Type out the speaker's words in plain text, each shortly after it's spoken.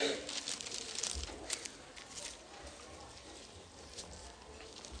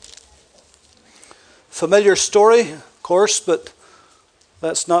Familiar story, of course, but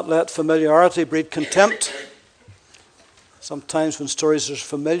let's not let familiarity breed contempt. Sometimes when stories are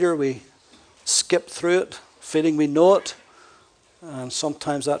familiar, we skip through it, feeling we know it, and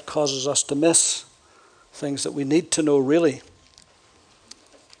sometimes that causes us to miss things that we need to know really.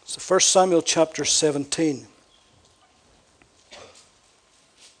 It's 1 Samuel chapter 17.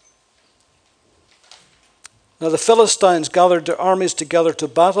 Now the Philistines gathered their armies together to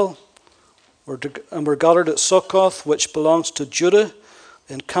battle, and were gathered at Succoth, which belongs to Judah,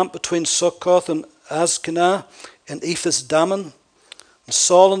 encamped between Succoth and Azekah in Ephes Dammim. And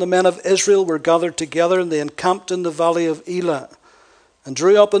Saul and the men of Israel were gathered together, and they encamped in the valley of Elah, and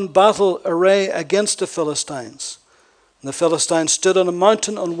drew up in battle array against the Philistines. And the Philistines stood on a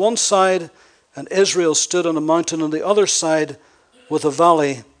mountain on one side, and Israel stood on a mountain on the other side, with a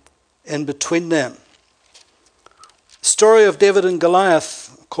valley in between them. The story of David and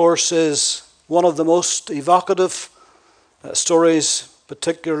Goliath, of course, is one of the most evocative stories,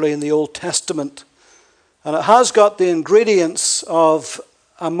 particularly in the Old Testament. And it has got the ingredients of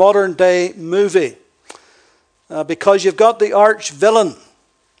a modern day movie. Because you've got the arch villain,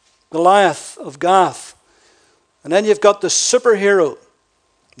 Goliath of Gath. And then you've got the superhero,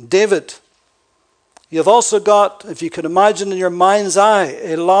 David. You've also got, if you can imagine in your mind's eye,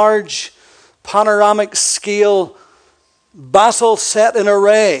 a large panoramic scale battle set in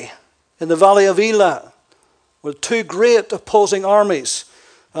array in the valley of Elah, with two great opposing armies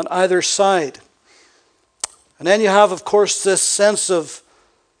on either side. And then you have, of course, this sense of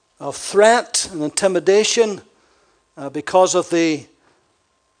threat and intimidation because of the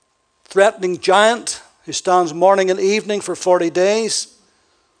threatening giant who stands morning and evening for 40 days.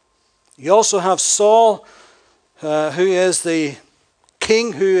 You also have Saul, who is the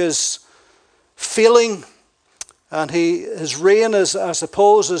king who is failing, and his reign is, I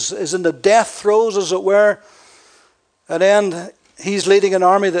suppose, is in the death throes, as it were. And then he's leading an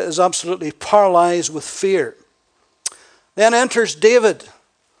army that is absolutely paralyzed with fear. Then enters David,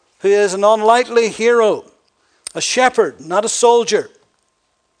 who is an unlikely hero, a shepherd, not a soldier.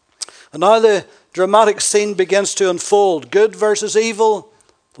 And now the dramatic scene begins to unfold. Good versus evil,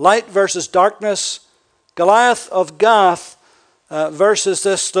 light versus darkness. Goliath of Gath versus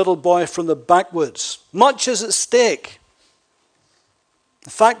this little boy from the backwoods. Much is at stake. In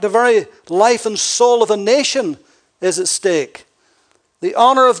fact, the very life and soul of a nation is at stake. The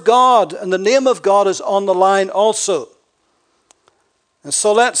honor of God and the name of God is on the line also. And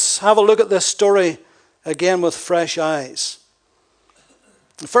so let's have a look at this story again with fresh eyes.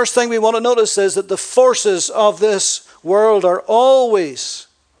 The first thing we want to notice is that the forces of this world are always,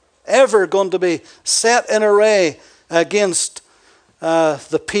 ever going to be set in array against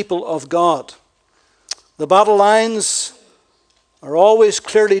the people of God. The battle lines are always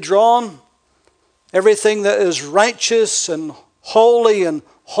clearly drawn. Everything that is righteous and holy and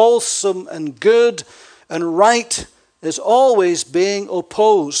wholesome and good and right is always being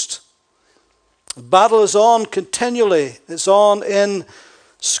opposed. The battle is on continually. It's on in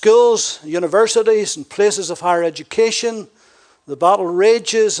schools, universities, and places of higher education. The battle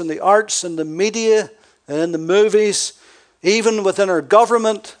rages in the arts and the media and in the movies, even within our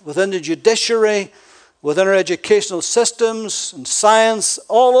government, within the judiciary, within our educational systems and science,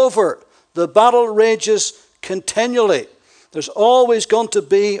 all over. The battle rages continually. There's always going to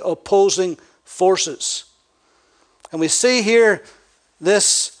be opposing forces. And we see here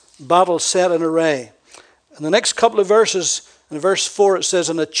this battle set in array. In the next couple of verses, in verse 4 it says,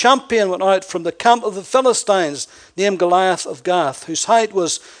 And a champion went out from the camp of the Philistines, named Goliath of Gath, whose height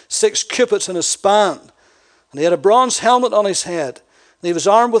was 6 cubits and a span. And he had a bronze helmet on his head, and he was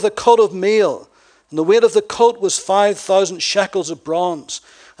armed with a coat of mail, and the weight of the coat was 5,000 shekels of bronze.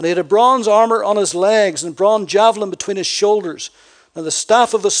 And he had a bronze armor on his legs, and a bronze javelin between his shoulders. And the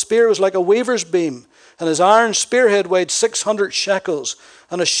staff of the spear was like a weaver's beam, and his iron spearhead weighed 600 shekels.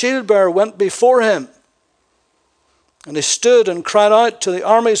 And a shield bearer went before him. And he stood and cried out to the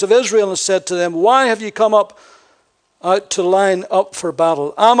armies of Israel and said to them, Why have you come out to line up for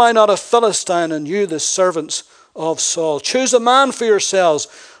battle? Am I not a Philistine, and you the servants of Saul? Choose a man for yourselves,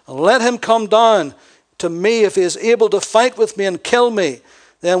 and let him come down to me. If he is able to fight with me and kill me,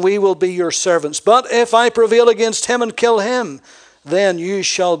 then we will be your servants. But if I prevail against him and kill him, then you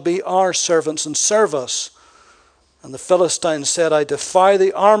shall be our servants and serve us. And the Philistines said, I defy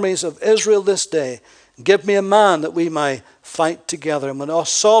the armies of Israel this day. Give me a man that we may fight together. And when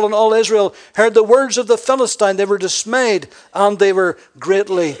Saul and all Israel heard the words of the Philistine, they were dismayed and they were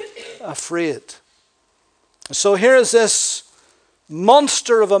greatly afraid. And so here is this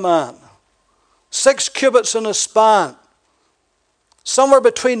monster of a man, 6 cubits in a span, somewhere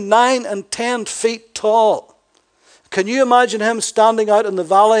between 9 and 10 feet tall. Can you imagine him standing out in the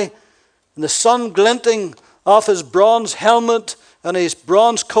valley and the sun glinting off his bronze helmet and his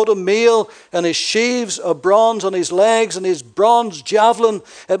bronze coat of mail and his sheaves of bronze on his legs and his bronze javelin?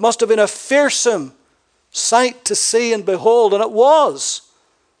 It must have been a fearsome sight to see and behold, and it was,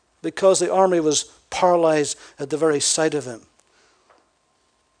 because the army was paralyzed at the very sight of him.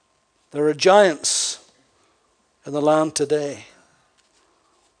 There are giants in the land today.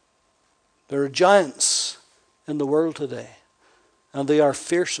 There are giants in the world today, and they are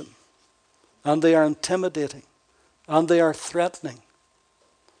fearsome, and they are intimidating, and they are threatening.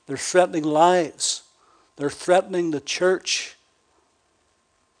 They're threatening lives. They're threatening the church.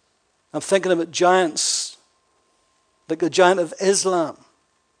 I'm thinking about giants like the giant of Islam.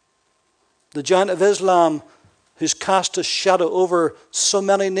 The giant of Islam who's cast a shadow over so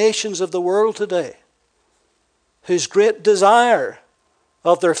many nations of the world today, whose great desire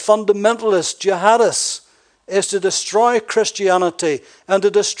of their fundamentalist jihadists is to destroy Christianity and to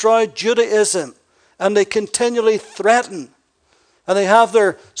destroy Judaism. And they continually threaten. And they have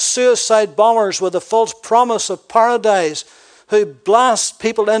their suicide bombers with the false promise of paradise, who blast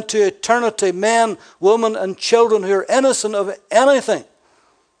people into eternity, men, women, and children who are innocent of anything.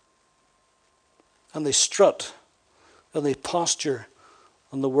 And they strut and they posture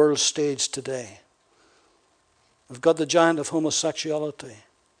on the world stage today. We've got the giant of homosexuality.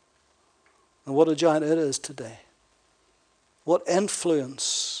 And what a giant it is today. What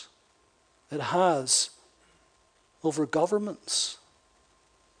influence it has over governments.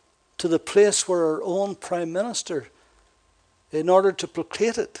 To the place where our own Prime Minister, in order to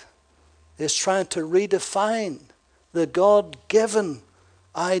placate it, is trying to redefine the God-given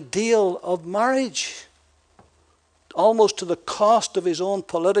ideal of marriage, almost to the cost of his own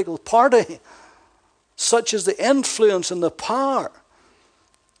political party. Such is the influence and the power,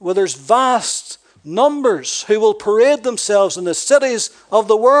 where there's vast numbers who will parade themselves in the cities of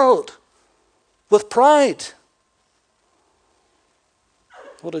the world with pride.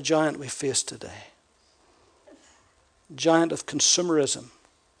 What a giant we face today. Giant of consumerism,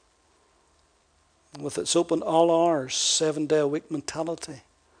 with its open all hours, 7-day-a-week mentality.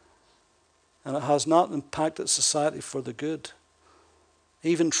 And it has not impacted society for the good.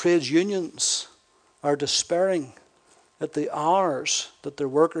 Even trades unions are despairing at the hours that their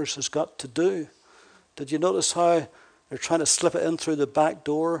workers has got to do. Did you notice how they're trying to slip it in through the back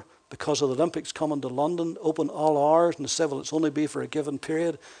door because of the Olympics coming to London, open all hours, and they say, well, it's only be for a given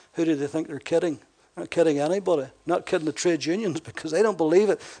period? Who do they think they're kidding? They're not kidding anybody. Not kidding the trade unions, because they don't believe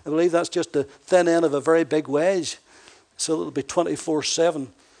it. They believe that's just the thin end of a very big wedge. So it'll be 24/7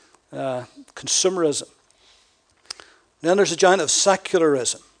 consumerism. Then there's a giant of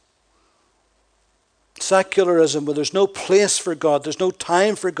secularism. Secularism, where there's no place for God, there's no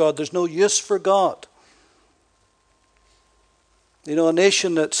time for God, there's no use for God. You know, a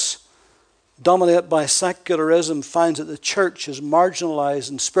nation that's dominated by secularism finds that the church is marginalized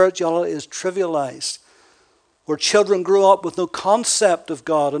and spirituality is trivialized, where children grow up with no concept of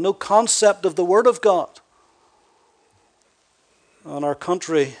God and no concept of the Word of God. And our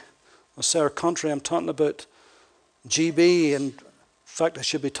country, I say our country, I'm talking about GB, and in fact I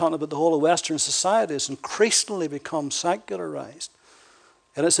should be talking about the whole of Western society, has increasingly become secularized.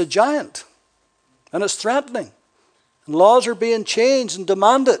 And it's a giant, and it's threatening. And laws are being changed and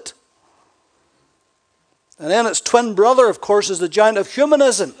demanded. And then its twin brother, of course, is the giant of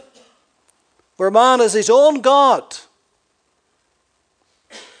humanism, where man is his own God,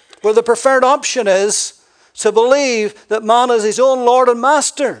 where the preferred option is to believe that man is his own Lord and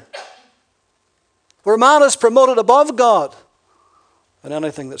Master, where man is promoted above God and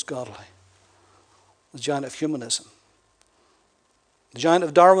anything that's godly. The giant of humanism. The giant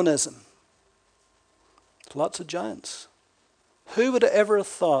of Darwinism. Lots of giants. Who would have ever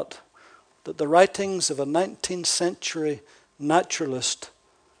thought that the writings of a 19th century naturalist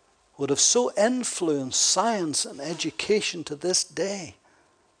would have so influenced science and education to this day,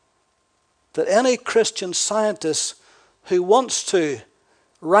 that any Christian scientist who wants to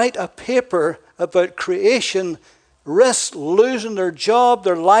write a paper about creation risks losing their job,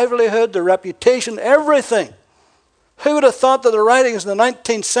 their livelihood, their reputation, everything? Who would have thought that the writings in the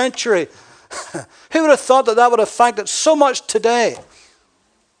 19th century, who would have thought that that would have affected so much today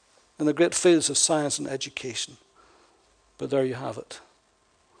in the great fields of science and education? But there you have it.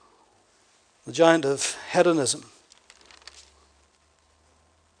 The giant of hedonism.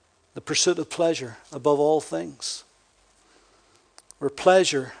 The pursuit of pleasure above all things. Where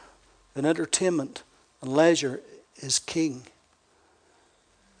pleasure and entertainment and leisure is king.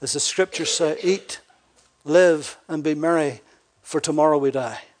 As the scriptures say, eat, live, and be merry, for tomorrow we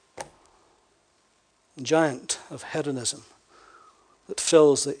die. Giant of hedonism that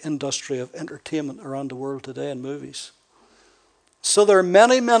fills the industry of entertainment around the world today in movies. So there are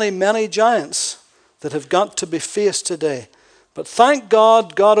many, many, many giants that have got to be faced today. But thank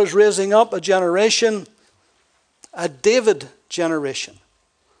God, God is raising up a generation, a David generation.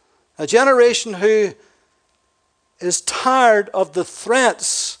 A generation who is tired of the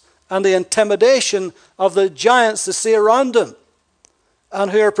threats and the intimidation of the giants they see around them,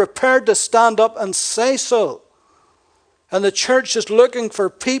 and who are prepared to stand up and say so. And the church is looking for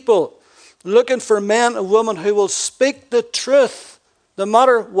people, looking for men and women who will speak the truth, no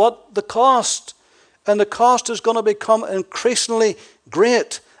matter what the cost. And the cost is going to become increasingly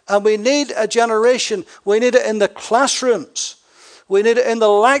great. And we need a generation. We need it in the classrooms. We need it in the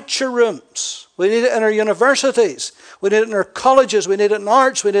lecture rooms. We need it in our universities. We need it in our colleges. We need it in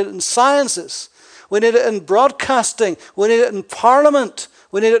arts. We need it in sciences. We need it in broadcasting. We need it in parliament.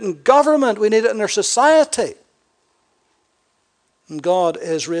 We need it in government. We need it in our society. And God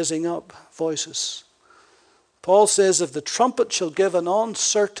is raising up voices. Paul says, if the trumpet shall give an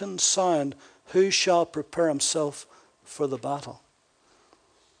uncertain sound, who shall prepare himself for the battle?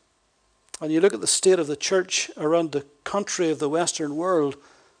 And you look at the state of the church around the country of the Western world,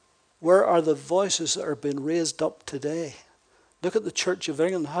 where are the voices that are being raised up today? Look at the Church of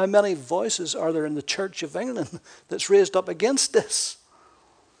England. How many voices are there in the Church of England that's raised up against this?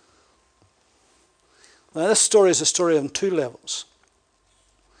 Now, this story is a story on two levels.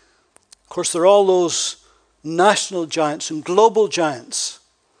 Of course, there are all those national giants and global giants.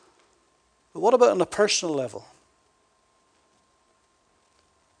 But what about on a personal level?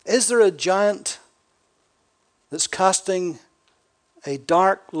 Is there a giant that's casting a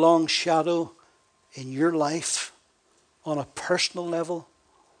dark, long shadow in your life on a personal level?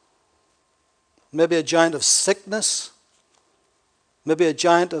 Maybe a giant of sickness. Maybe a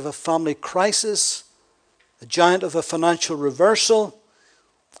giant of a family crisis. A giant of a financial reversal.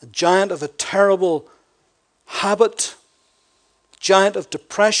 A giant of a terrible habit. Giant of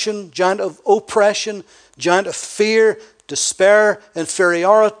depression. Giant of oppression. Giant of fear, despair,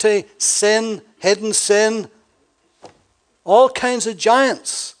 inferiority, sin, hidden sin. All kinds of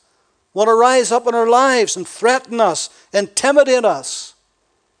giants want to rise up in our lives and threaten us, intimidate us,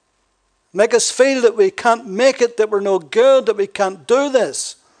 make us feel that we can't make it, that we're no good, that we can't do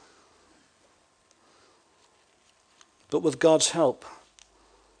this. But with God's help,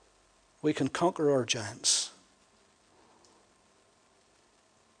 we can conquer our giants.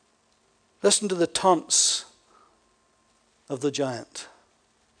 Listen to the taunts of the giant.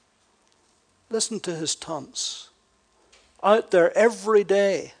 Listen to his taunts. Out there every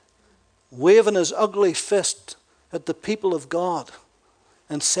day, waving his ugly fist at the people of God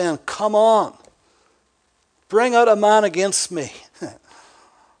and saying, come on, bring out a man against me.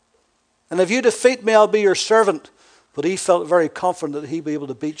 And if you defeat me, I'll be your servant. But he felt very confident that he'd be able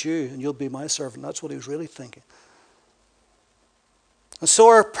to beat you and you'll be my servant. That's what he was really thinking. And so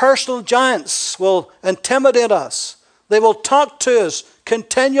our personal giants will intimidate us. They will talk to us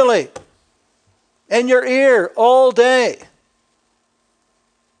continually, in your ear all day.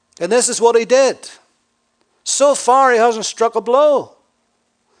 And this is what he did. So far he hasn't struck a blow.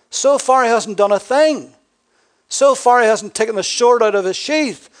 So far he hasn't done a thing. So far he hasn't taken the sword out of his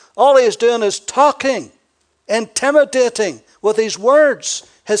sheath. All he is doing is talking, intimidating with his words,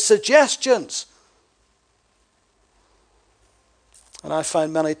 his suggestions. And I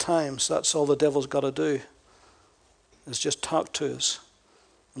find many times that's all the devil's got to do, is just talk to us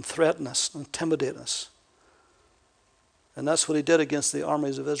and threaten us and intimidate us. And that's what he did against the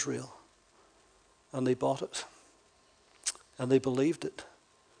armies of Israel. And they bought it. And they believed it.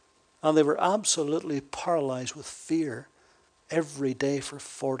 And they were absolutely paralyzed with fear every day for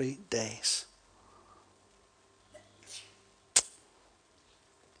 40 days.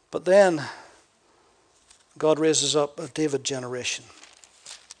 But then God raises up a David generation.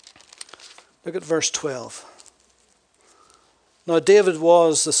 Look at verse 12. Now David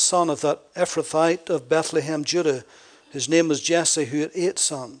was the son of that Ephrathite of Bethlehem, Judah. His name was Jesse, who had 8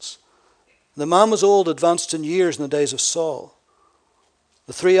 sons. The man was old, advanced in years in the days of Saul.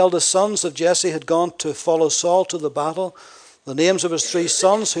 The 3 eldest sons of Jesse had gone to follow Saul to the battle. The names of his 3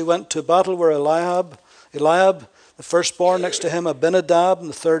 sons who went to battle were Eliab, the firstborn, next to him Abinadab, and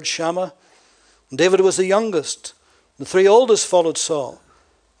the third Shammah. And David was the youngest. The 3 oldest followed Saul.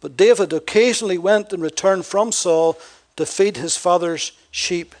 But David occasionally went and returned from Saul to feed his father's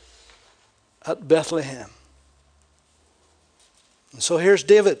sheep at Bethlehem. And so here's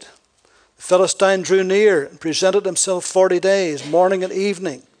David. The Philistine drew near and presented himself 40 days, morning and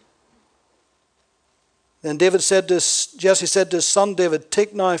evening. Then Jesse said to his son David,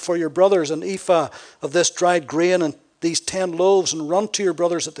 "Take now for your brothers an ephah of this dried grain and these 10 loaves, and run to your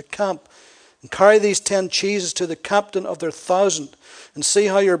brothers at the camp, and carry these 10 cheeses to the captain of their 1,000, and see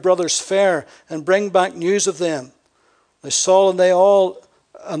how your brothers fare, and bring back news of them." Now Saul and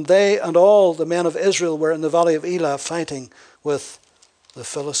they and all the men of Israel were in the valley of Elah fighting with the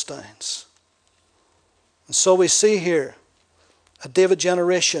Philistines. And so we see here a David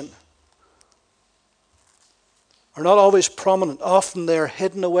generation are not always prominent. Often they are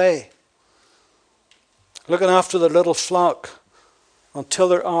hidden away, looking after their little flock until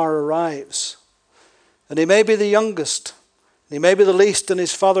their hour arrives. And he may be the youngest, he may be the least in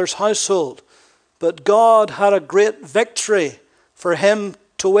his father's household, but God had a great victory for him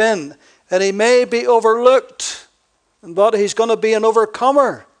to win. And he may be overlooked, but he's going to be an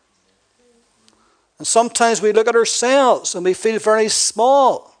overcomer. And sometimes we look at ourselves and we feel very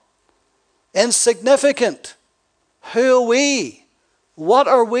small, insignificant. Who are we? What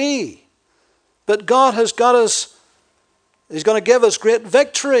are we? But God has got us. He's going to give us great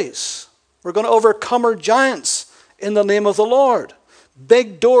victories. We're going to overcome our giants in the name of the Lord.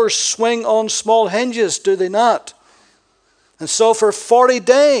 Big doors swing on small hinges, do they not? And so for 40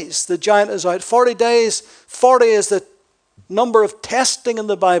 days, the giant is out. 40 days, 40 is the number of testing in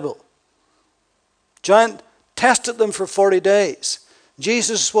the Bible. Giant tested them for 40 days.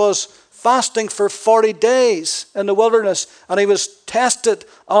 Jesus was fasting for 40 days in the wilderness, and he was tested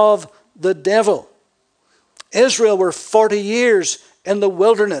of the devil. Israel were 40 years in the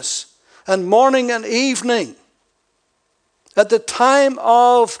wilderness, and morning and evening, at the time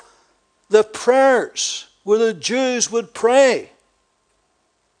of the prayers, where the Jews would pray,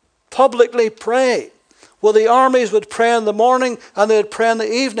 publicly pray, well, the armies would pray in the morning and they would pray in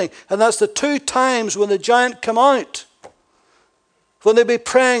the evening. And that's the 2 times when the giant come out. When they'd be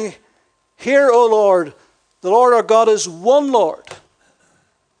praying, "Hear, O Lord, the Lord our God is one Lord.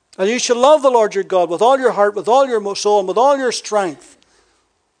 And you shall love the Lord your God with all your heart, with all your soul, and with all your strength.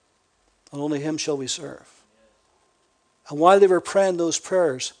 And only him shall we serve." And while they were praying those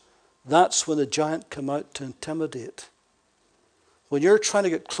prayers, that's when the giant came out to intimidate. When you're trying to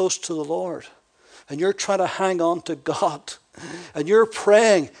get close to the Lord, and you're trying to hang on to God, and you're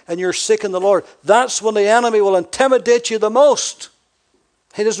praying and you're seeking the Lord, that's when the enemy will intimidate you the most.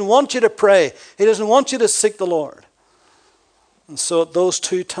 He doesn't want you to pray. He doesn't want you to seek the Lord. And so at those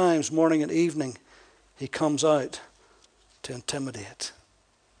 2 times, morning and evening, he comes out to intimidate.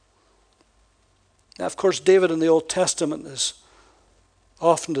 Now, of course, David in the Old Testament is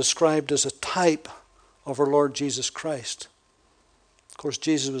often described as a type of our Lord Jesus Christ. Of course,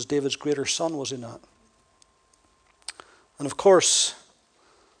 Jesus was David's greater son, was he not? And of course,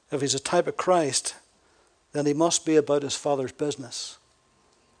 if he's a type of Christ, then he must be about his Father's business.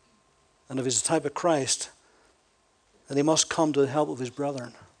 And if he's a type of Christ, then he must come to the help of his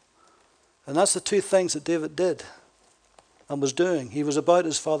brethren. And that's the 2 things that David did and was doing. He was about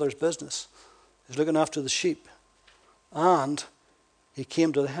his Father's business. He was looking after the sheep. And he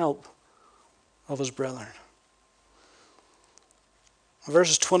came to the help of his brethren.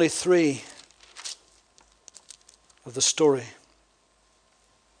 Verses 23 of the story.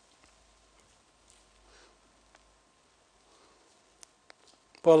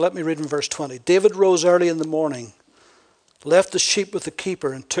 Well, let me read in verse 20. "David rose early in the morning, left the sheep with the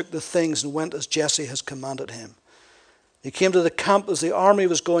keeper, and took the things and went as Jesse has commanded him. He came to the camp as the army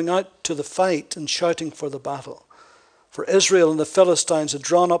was going out to the fight and shouting for the battle. For Israel and the Philistines had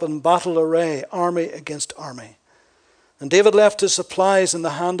drawn up in battle array, army against army. And David left his supplies in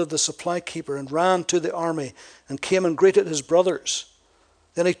the hand of the supply keeper and ran to the army and came and greeted his brothers.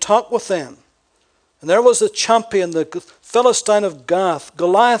 Then he talked with them. And there was the champion, the Philistine of Gath,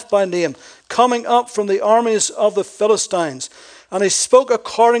 Goliath by name, coming up from the armies of the Philistines. And he spoke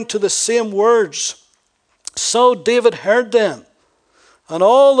according to the same words. So David heard them. And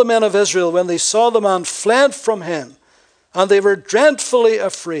all the men of Israel, when they saw the man, fled from him. And they were dreadfully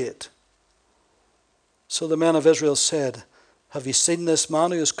afraid. So the men of Israel said, "Have you seen this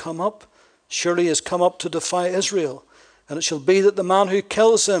man who has come up? Surely he has come up to defy Israel. And it shall be that the man who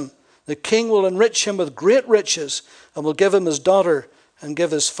kills him, the king will enrich him with great riches, and will give him his daughter, and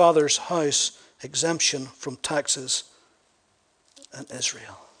give his father's house exemption from taxes in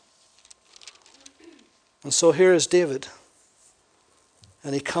Israel." And so here is David.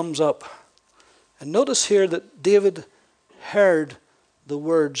 And he comes up. And notice here that David heard the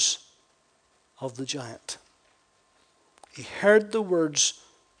words of the giant. He heard the words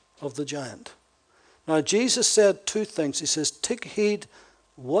of the giant. Now Jesus said 2 things. He says, take heed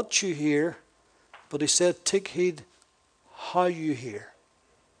what you hear, but he said, take heed how you hear.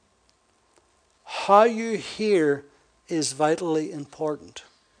 how you hear is vitally important.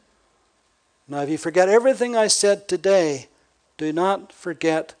 Now, if you forget everything I said today, do not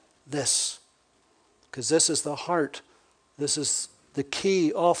forget this. Because this is the heart. This is the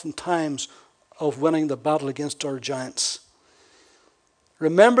key, oftentimes, of winning the battle against our giants.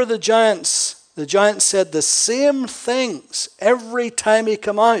 Remember the giants. The giants said the same things every time he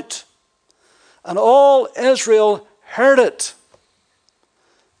came out. And all Israel heard it.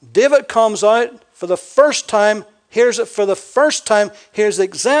 David comes out for the first time, hears it for the first time, hears the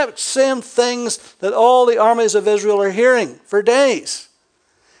exact same things that all the armies of Israel are hearing for days.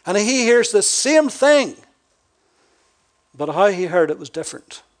 And he hears the same thing. But how he heard it was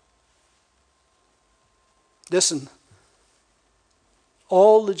different. Listen,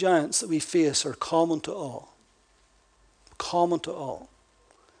 all the giants that we face are common to all. Common to all.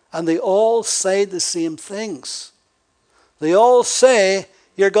 And they all say the same things. They all say,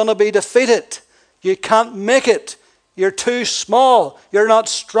 you're going to be defeated. You can't make it. You're too small. You're not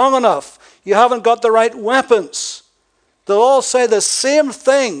strong enough. You haven't got the right weapons. They'll all say the same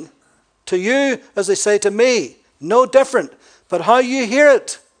thing to you as they say to me. No different. But how you hear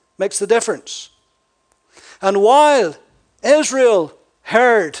it makes the difference. And while Israel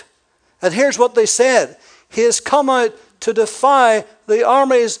heard, and here's what they said, he has come out to defy the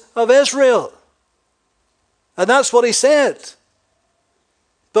armies of Israel. And that's what he said.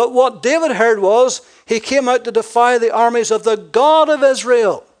 But what David heard was, he came out to defy the armies of the God of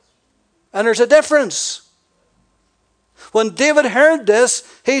Israel. And there's a difference. When David heard this,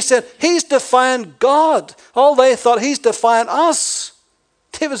 he said, he's defying God. All they thought, he's defying us.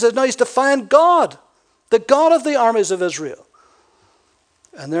 David said, no, he's defying God. The God of the armies of Israel.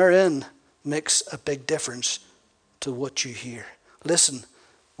 And therein makes a big difference to what you hear. Listen,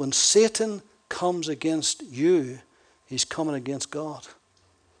 when Satan comes against you, he's coming against God.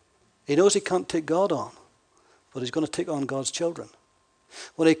 He knows he can't take God on, but he's going to take on God's children.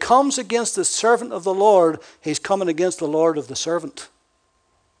 When he comes against the servant of the Lord, he's coming against the Lord of the servant.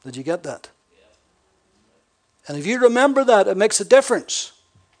 Did you get that? And if you remember that, it makes a difference.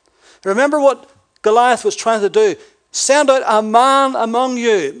 Remember what Goliath was trying to do. Send out a man among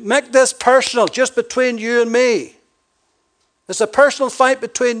you. Make this personal, just between you and me. It's a personal fight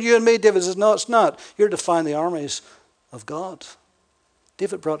between you and me. David says, no, it's not. You're defying the armies of God.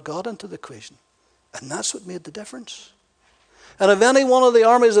 David brought God into the equation. And that's what made the difference. And if any one of the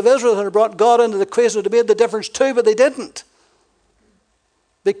armies of Israel had brought God into the equation, it would have made the difference too, but they didn't.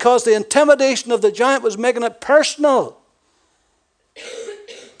 Because the intimidation of the giant was making it personal.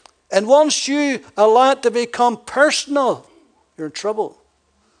 And once you allow it to become personal, you're in trouble.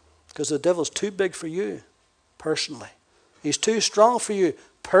 Because the devil's too big for you personally. He's too strong for you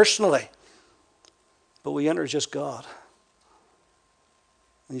personally. But we enter just God.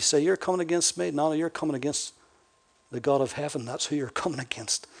 And you say, you're coming against me? No, you're coming against the God of heaven. That's who you're coming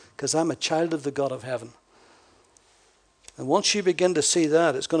against. Because I'm a child of the God of heaven. And once you begin to see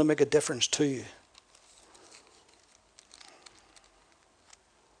that, it's going to make a difference to you.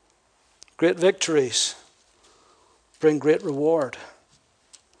 Great victories bring great reward.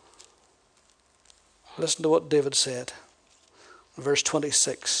 Listen to what David said. Verse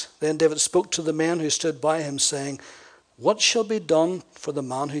 26. Then David spoke to the men who stood by him, saying, what shall be done for the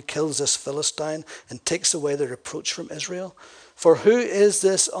man who kills this Philistine and takes away the reproach from Israel? For who is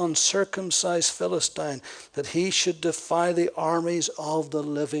this uncircumcised Philistine that he should defy the armies of the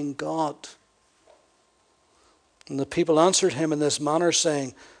living God? And the people answered him in this manner,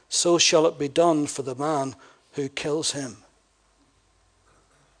 saying, so shall it be done for the man who kills him.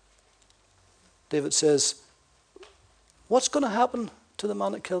 David says, what's going to happen to the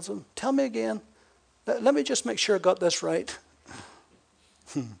man that kills him? Tell me again. Let me just make sure I got this right.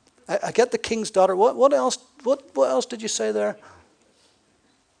 I get the king's daughter. What else? What else did you say there?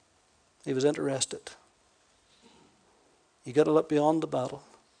 He was interested. You got to look beyond the battle.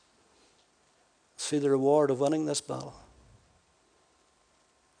 See the reward of winning this battle.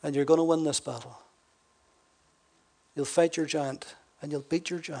 And you're going to win this battle. You'll fight your giant and you'll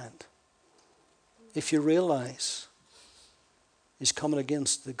beat your giant. If you realize he's coming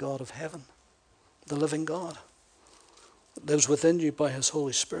against the God of heaven. The living God that lives within you by his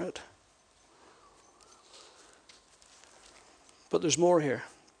Holy Spirit. But there's more here.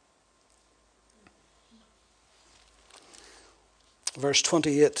 Verse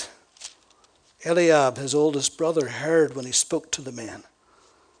 28. Eliab, his oldest brother, heard when he spoke to the men.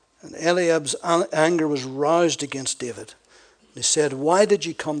 And Eliab's anger was roused against David. He said, why did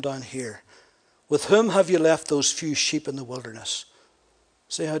you come down here? With whom have you left those few sheep in the wilderness?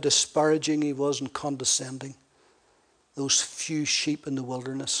 See how disparaging he was and condescending. Those few sheep in the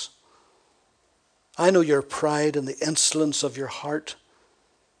wilderness. I know your pride and the insolence of your heart,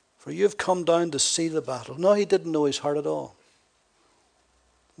 for you have come down to see the battle. No, he didn't know his heart at all.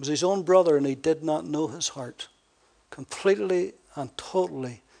 It was his own brother, and he did not know his heart. Completely and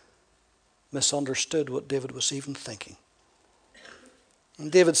totally misunderstood what David was even thinking.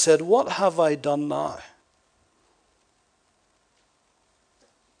 And David said, what have I done now?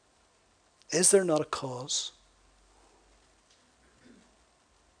 Is there not a cause?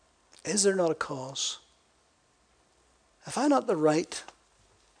 Is there not a cause? Have I not the right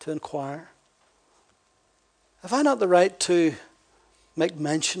to inquire? Have I not the right to make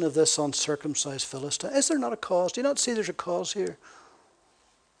mention of this uncircumcised Philistine? Is there not a cause? Do you not see there's a cause here?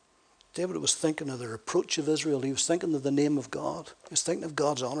 David was thinking of the reproach of Israel. He was thinking of the name of God. He was thinking of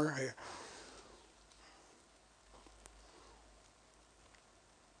God's honor here.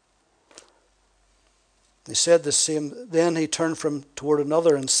 He said the same. Then he turned toward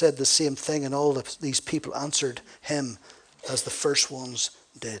another and said the same thing, and all these people answered him as the first ones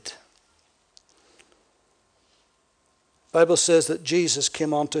did. The Bible says that Jesus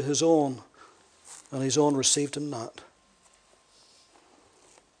came unto his own, and his own received him not.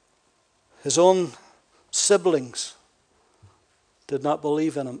 His own siblings did not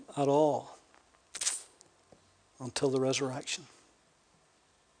believe in him at all until the resurrection.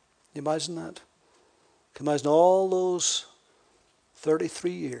 Can you imagine that? Can you imagine all those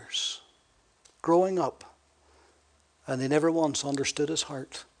 33 years growing up, and they never once understood his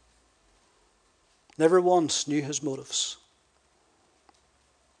heart, never once knew his motives.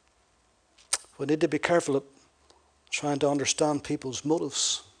 We need to be careful at trying to understand people's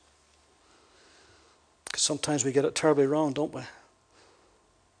motives, because sometimes we get it terribly wrong, don't we?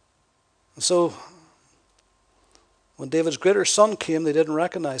 And so, when David's greater son came, they didn't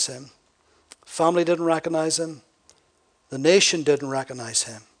recognize him. Family didn't recognize him. The nation didn't recognize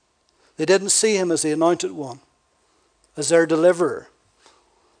him. They didn't see him as the anointed one, as their deliverer.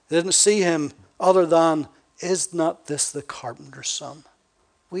 They didn't see him other than, is not this the carpenter's son?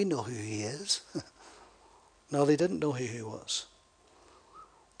 We know who he is. No, they didn't know who he was.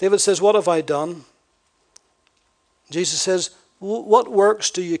 David says, what have I done? Jesus says, what works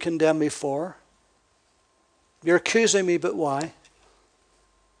do you condemn me for? You're accusing me, but why?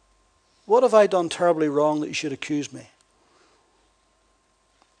 What have I done terribly wrong that you should accuse me?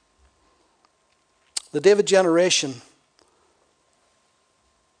 The David generation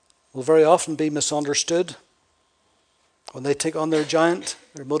will very often be misunderstood when they take on their giant,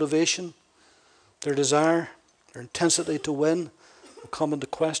 their motivation, their desire, their intensity to win will come into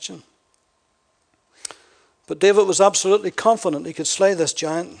question. But David was absolutely confident he could slay this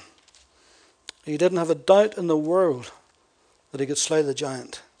giant. He didn't have a doubt in the world that he could slay the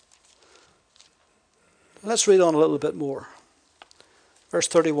giant. Let's read on a little bit more. Verse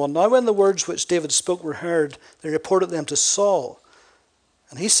 31. Now when the words which David spoke were heard, they reported them to Saul,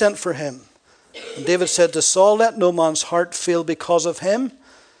 and he sent for him. And David said to Saul, let no man's heart fail because of him.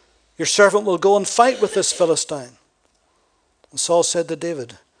 Your servant will go and fight with this Philistine. And Saul said to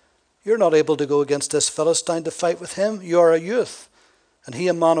David, you're not able to go against this Philistine to fight with him. You are a youth, and he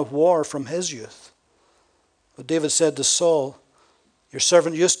a man of war from his youth. But David said to Saul, your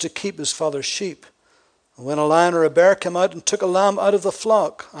servant used to keep his father's sheep. And when a lion or a bear came out and took a lamb out of the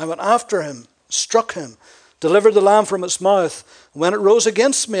flock, I went after him, struck him, delivered the lamb from its mouth. And when it rose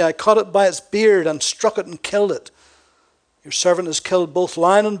against me, I caught it by its beard and struck it and killed it. Your servant has killed both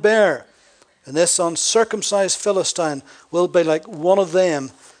lion and bear, and this uncircumcised Philistine will be like one of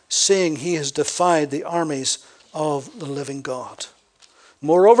them, seeing he has defied the armies of the living God.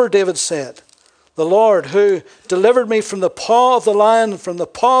 Moreover, David said, the Lord who delivered me from the paw of the lion and from the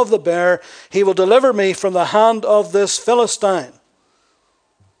paw of the bear, he will deliver me from the hand of this Philistine.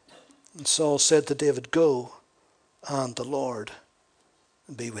 And Saul said to David, go, and the Lord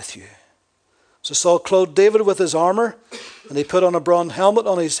be with you. So Saul clothed David with his armor, and he put on a bronze helmet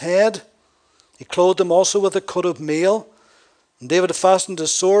on his head. He clothed him also with a coat of mail. And David fastened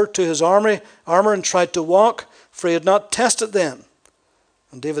his sword to his armor and tried to walk, for he had not tested them.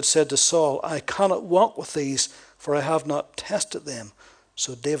 And David said to Saul, I cannot walk with these, for I have not tested them.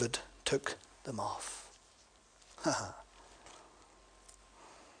 So David took them off.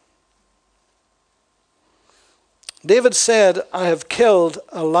 David said, I have killed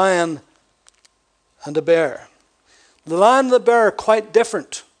a lion and a bear. The lion and the bear are quite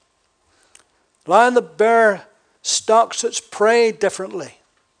different. The lion and the bear stalks its prey differently.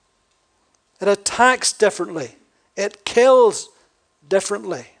 It attacks differently. It kills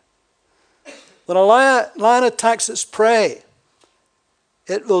differently. When a lion attacks its prey,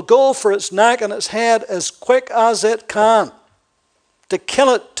 it will go for its neck and its head as quick as it can to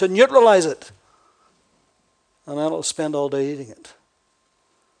kill it, to neutralize it. and then it'll spend all day eating it.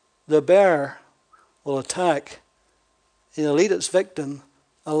 The bear will attack, and it'll eat its victim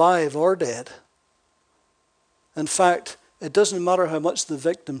alive or dead. In fact, it doesn't matter how much the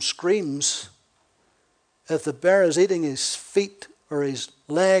victim screams. If the bear is eating his feet or his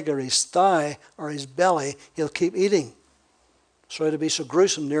leg or his thigh or his belly, he'll keep eating. Sorry to be so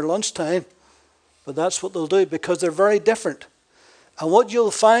gruesome near lunchtime, but that's what they'll do because they're very different. And what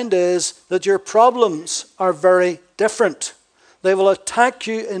you'll find is that your problems are very different. They will attack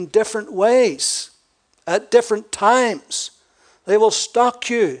you in different ways at different times. They will stalk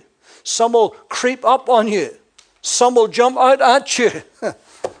you. Some will creep up on you. Some will jump out at you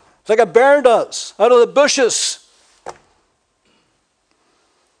like a bear does, out of the bushes.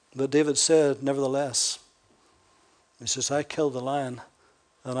 But David said, nevertheless, he says, I killed the lion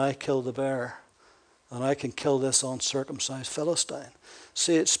and I killed the bear, and I can kill this uncircumcised Philistine.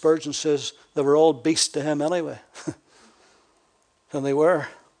 See, Spurgeon says they were all beasts to him anyway. And they were.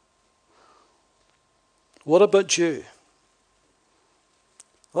 What about you?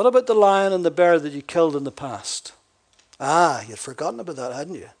 What about the lion and the bear that you killed in the past? You'd forgotten about that,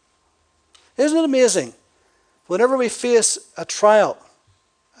 hadn't you? Isn't it amazing? Whenever we face a trial,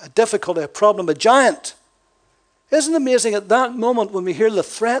 a difficulty, a problem, a giant, isn't it amazing at that moment when we hear the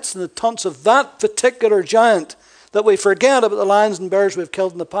threats and the taunts of that particular giant that we forget about the lions and bears we've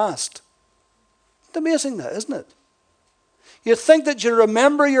killed in the past? It's amazing that, isn't it? You think that you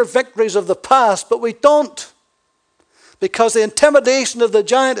remember your victories of the past, but we don't. Because the intimidation of the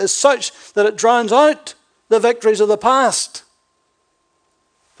giant is such that it drowns out the victories of the past.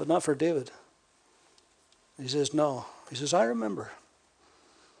 But not for David. He says, no. He says, I remember.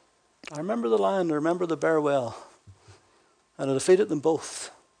 I remember the lion, I remember the bear well. And I defeated them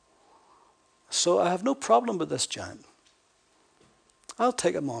both. So I have no problem with this giant. I'll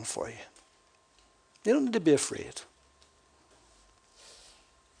take him on for you. You don't need to be afraid.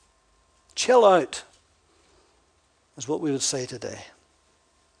 Chill out, is what we would say today.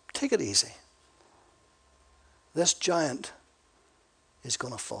 Take it easy. This giant is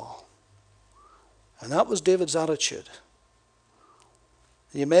going to fall. And that was David's attitude.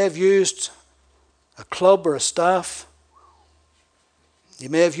 You may have used a club or a staff. You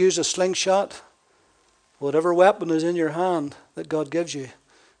may have used a slingshot. Whatever weapon is in your hand that God gives you,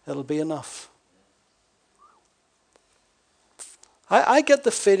 it'll be enough. I get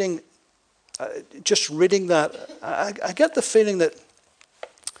the feeling, just reading that, I get the feeling that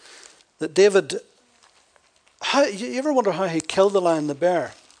David, you ever wonder how he killed the lion and the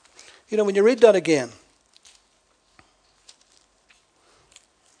bear? You know, when you read that again,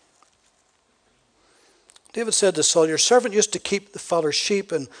 David said to Saul, your servant used to keep the father's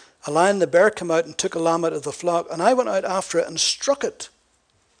sheep, and a lion and the bear came out and took a lamb out of the flock, and I went out after it and struck it.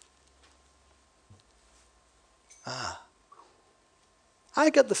 I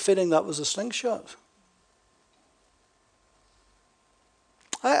get the feeling that was a slingshot.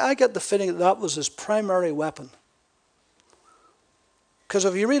 I get the feeling that was his primary weapon. Because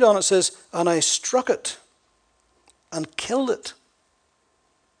if you read on, it says, and I struck it and killed it.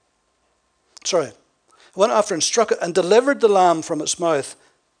 Sorry. Went after and struck it and delivered the lamb from its mouth.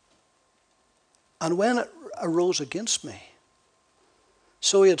 And when it arose against me,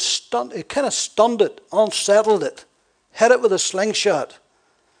 so he kind of stunned it, unsettled it, hit it with a slingshot.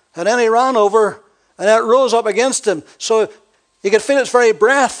 And then he ran over and it rose up against him. So you could feel its very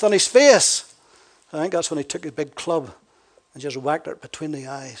breath on his face. I think that's when he took a big club and just whacked it between the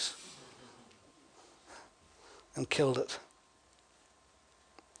eyes and killed it.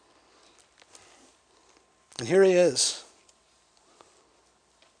 And here he is.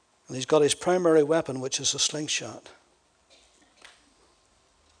 And he's got his primary weapon, which is a slingshot.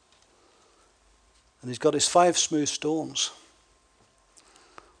 And he's got his 5 smooth stones.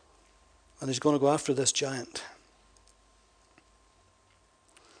 And he's going to go after this giant.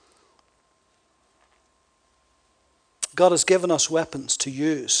 God has given us weapons to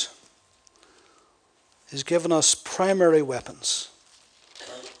use. He's given us primary weapons.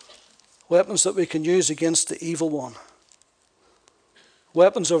 Weapons that we can use against the evil one.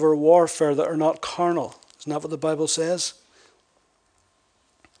 Weapons of our warfare that are not carnal. Isn't that what the Bible says?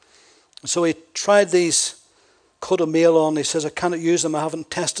 And so he tried these coat of mail on. He says, I cannot use them. I haven't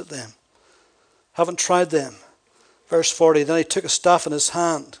tested them. Haven't tried them. Verse 40, then he took a staff in his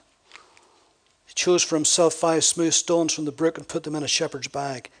hand. He chose for himself 5 smooth stones from the brook and put them in a shepherd's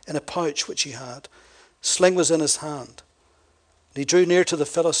bag, in a pouch which he had. Sling was in his hand. And he drew near to the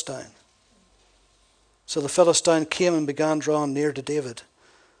Philistine. So the Philistine came and began drawing near to David.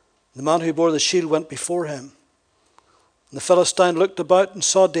 The man who bore the shield went before him. And the Philistine looked about and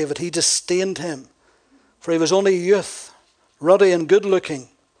saw David. He disdained him, for he was only a youth, ruddy and good looking.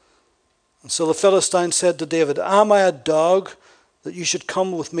 And so the Philistine said to David, am I a dog that you should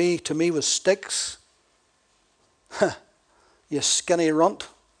come with me to me with sticks? You skinny runt.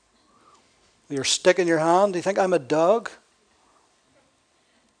 With your stick in your hand, do you think I'm a dog?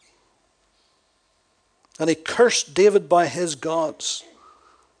 And he cursed David by his gods.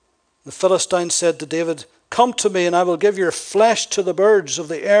 The Philistine said to David, come to me, and I will give your flesh to the birds of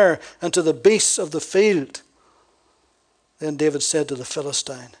the air and to the beasts of the field. Then David said to the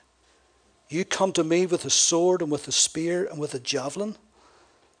Philistine, you come to me with a sword and with a spear and with a javelin,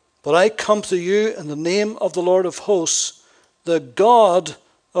 but I come to you in the name of the Lord of hosts, the God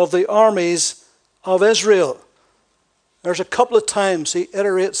of the armies of Israel. There's a couple of times he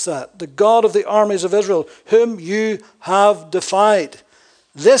iterates that. The God of the armies of Israel, whom you have defied.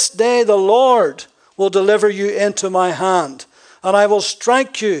 This day the Lord will deliver you into my hand, and I will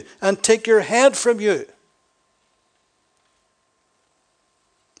strike you and take your head from you.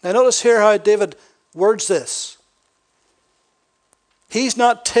 Now notice here how David words this. He's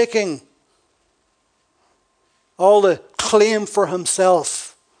not taking all the claim for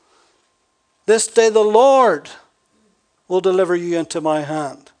himself. This day the Lord will deliver you into my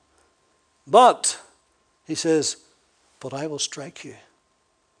hand. But, he says, but I will strike you.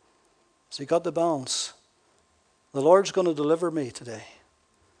 So you got the balance. The Lord's going to deliver me today,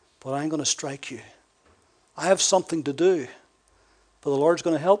 but I'm going to strike you. I have something to do, but the Lord's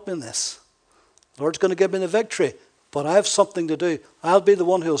going to help me in this. The Lord's going to give me the victory, but I have something to do. I'll be the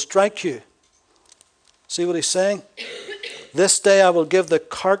one who will strike you. See what he's saying? This day I will give the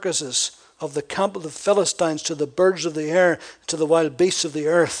carcasses of the camp of the Philistines to the birds of the air, to the wild beasts of the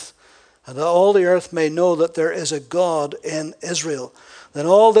earth, and that all the earth may know that there is a God in Israel. Then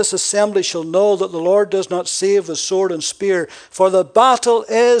all this assembly shall know that the Lord does not save with sword and spear, for the battle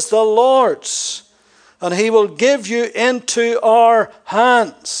is the Lord's, and he will give you into our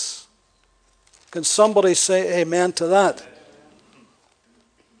hands. Can somebody say amen to that?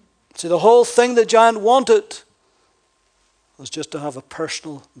 See, the whole thing the giant wanted was just to have a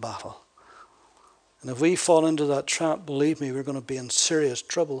personal battle. And if we fall into that trap, believe me, we're going to be in serious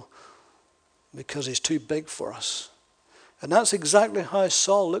trouble because he's too big for us. And that's exactly how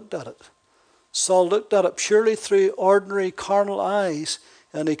Saul looked at it. Saul looked at it purely through ordinary carnal eyes,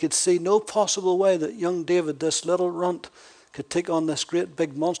 and he could see no possible way that young David, this little runt, could take on this great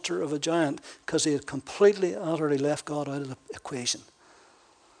big monster of a giant, because he had completely and utterly left God out of the equation.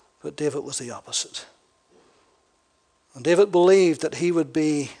 But David was the opposite. And David believed that he would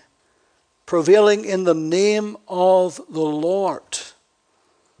be prevailing in the name of the Lord.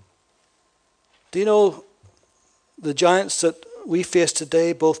 Do you know the giants that we face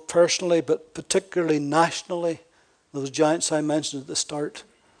today, both personally but particularly nationally, those giants I mentioned at the start?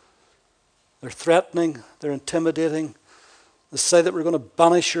 They're threatening, they're intimidating. They say that we're going to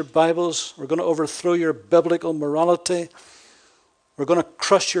banish your Bibles, we're going to overthrow your biblical morality, we're going to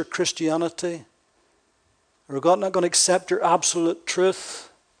crush your Christianity, we're not going to accept your absolute truth.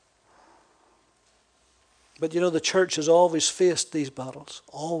 But you know, the church has always faced these battles,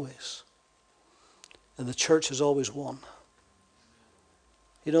 always. And the church has always won.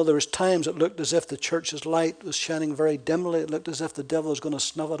 You know, there was times it looked as if the church's light was shining very dimly. It looked as if the devil was going to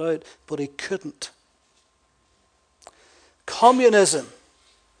snuff it out, but he couldn't. Communism,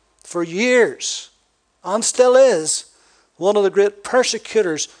 for years, and still is, one of the great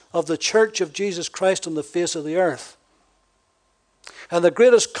persecutors of the church of Jesus Christ on the face of the earth. And the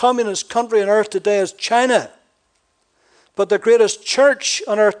greatest communist country on earth today is China. But the greatest church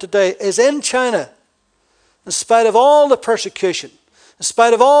on earth today is in China. In spite of all the persecution, in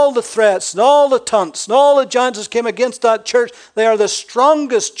spite of all the threats and all the taunts and all the giants that came against that church, they are the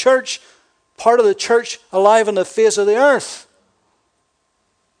strongest church, part of the church alive on the face of the earth.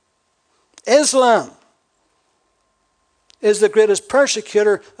 Islam is the greatest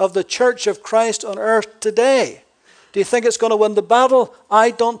persecutor of the church of Christ on earth today. Do you think it's going to win the battle? I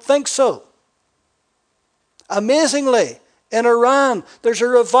don't think so. Amazingly, in Iran, there's a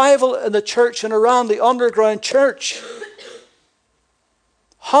revival in the church in Iran, the underground church.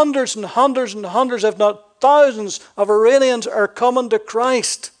 Hundreds and hundreds and hundreds, if not thousands, of Iranians are coming to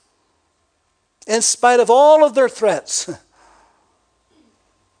Christ in spite of all of their threats.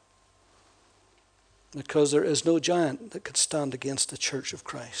 Because there is no giant that could stand against the church of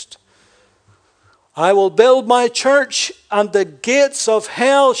Christ. I will build my church, and the gates of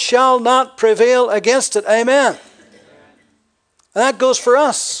hell shall not prevail against it. Amen. And that goes for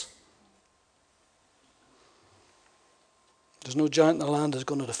us. There's no giant in the land that's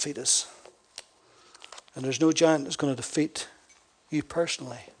going to defeat us. And there's no giant that's going to defeat you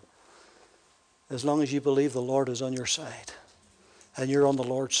personally. as long as you believe the Lord is on your side and you're on the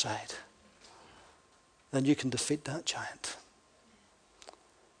Lord's side, then you can defeat that giant.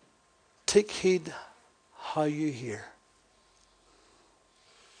 Take heed how you hear.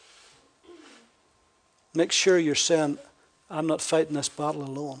 Make sure you're saying, I'm not fighting this battle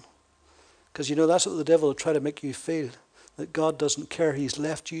alone. Because you know that's what the devil will try to make you feel, that God doesn't care. He's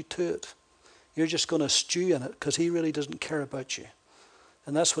left you to it. You're just going to stew in it because he really doesn't care about you.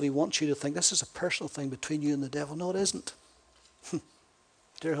 And that's what he wants you to think. This is a personal thing between you and the devil. No, it isn't.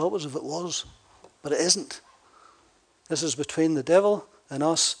 Dear help us if it was. But it isn't. This is between the devil and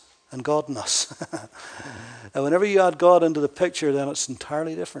us and God and us. And whenever you add God into the picture, then it's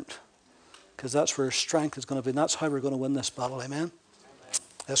entirely different. Because that's where strength is going to be. And that's how we're going to win this battle. Amen?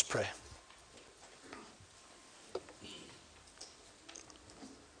 Let's pray.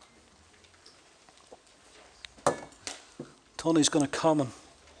 Tony's going to come and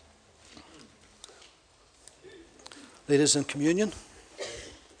lead us in communion.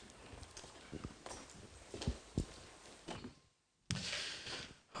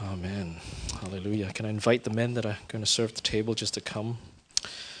 Amen. Hallelujah. Can I invite the men that are going to serve the table just to come?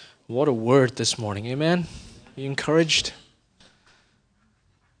 What a word this morning. Amen. Are you encouraged?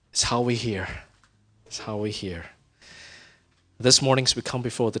 It's how we hear. It's how we hear. This morning, as we come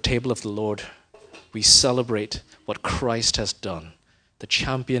before the table of the Lord, we celebrate what Christ has done, the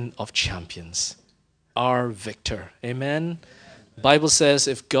champion of champions, our victor. Amen. The Bible says,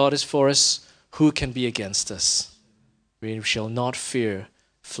 if God is for us, who can be against us? We shall not fear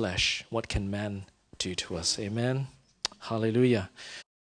flesh. What can man do to us? Amen. Hallelujah.